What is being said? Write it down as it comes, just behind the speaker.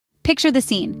Picture the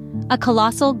scene. A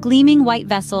colossal, gleaming white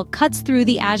vessel cuts through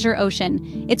the azure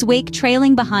ocean, its wake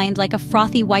trailing behind like a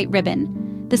frothy white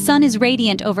ribbon. The sun is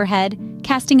radiant overhead,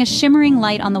 casting a shimmering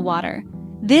light on the water.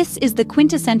 This is the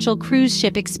quintessential cruise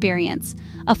ship experience,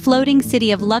 a floating city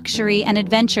of luxury and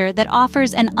adventure that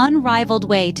offers an unrivaled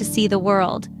way to see the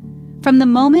world. From the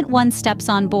moment one steps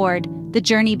on board, the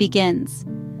journey begins.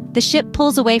 The ship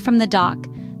pulls away from the dock,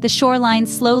 the shoreline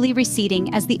slowly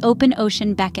receding as the open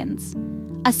ocean beckons.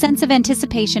 A sense of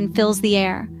anticipation fills the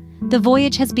air. The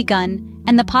voyage has begun,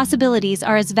 and the possibilities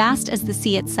are as vast as the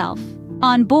sea itself.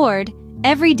 On board,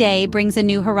 every day brings a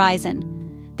new horizon.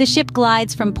 The ship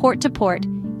glides from port to port,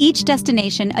 each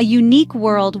destination a unique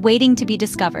world waiting to be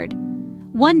discovered.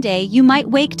 One day, you might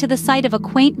wake to the sight of a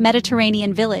quaint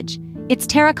Mediterranean village, its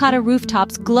terracotta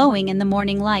rooftops glowing in the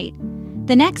morning light.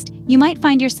 The next, you might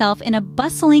find yourself in a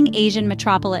bustling Asian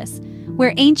metropolis,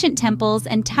 where ancient temples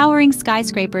and towering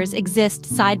skyscrapers exist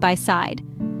side by side.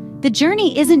 The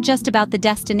journey isn't just about the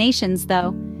destinations,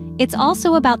 though. It's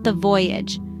also about the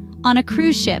voyage. On a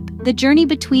cruise ship, the journey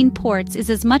between ports is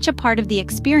as much a part of the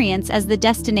experience as the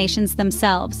destinations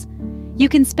themselves. You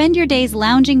can spend your days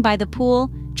lounging by the pool,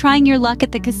 trying your luck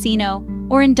at the casino,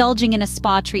 or indulging in a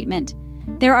spa treatment.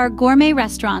 There are gourmet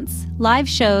restaurants, live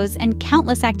shows, and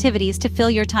countless activities to fill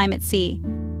your time at sea.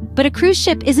 But a cruise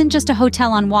ship isn't just a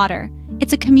hotel on water.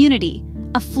 It's a community,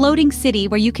 a floating city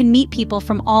where you can meet people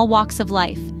from all walks of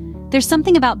life. There's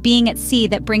something about being at sea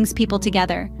that brings people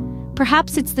together.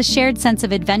 Perhaps it's the shared sense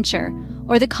of adventure,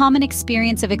 or the common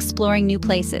experience of exploring new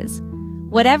places.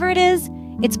 Whatever it is,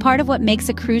 it's part of what makes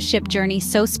a cruise ship journey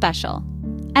so special.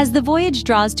 As the voyage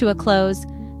draws to a close,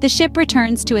 the ship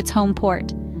returns to its home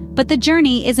port. But the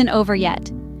journey isn't over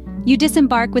yet. You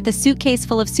disembark with a suitcase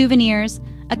full of souvenirs,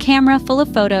 a camera full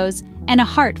of photos, and a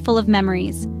heart full of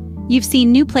memories. You've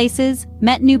seen new places,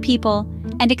 met new people,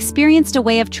 and experienced a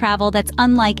way of travel that's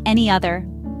unlike any other.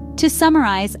 To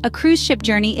summarize, a cruise ship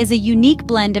journey is a unique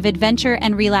blend of adventure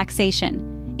and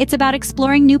relaxation. It's about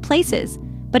exploring new places,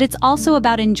 but it's also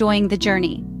about enjoying the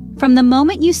journey. From the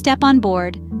moment you step on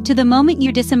board to the moment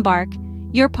you disembark,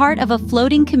 you're part of a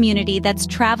floating community that's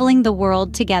traveling the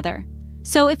world together.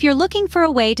 So if you're looking for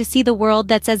a way to see the world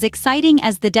that's as exciting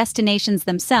as the destinations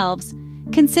themselves,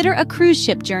 consider a cruise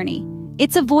ship journey.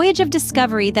 It's a voyage of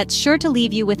discovery that's sure to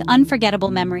leave you with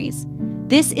unforgettable memories.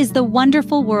 This is the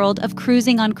wonderful world of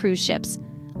cruising on cruise ships,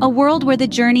 a world where the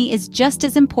journey is just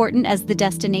as important as the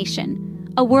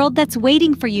destination, a world that's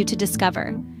waiting for you to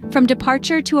discover. From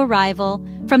departure to arrival,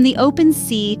 from the open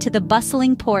sea to the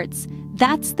bustling ports,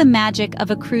 that's the magic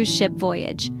of a cruise ship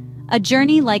voyage. A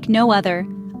journey like no other,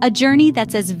 a journey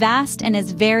that's as vast and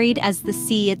as varied as the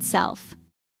sea itself.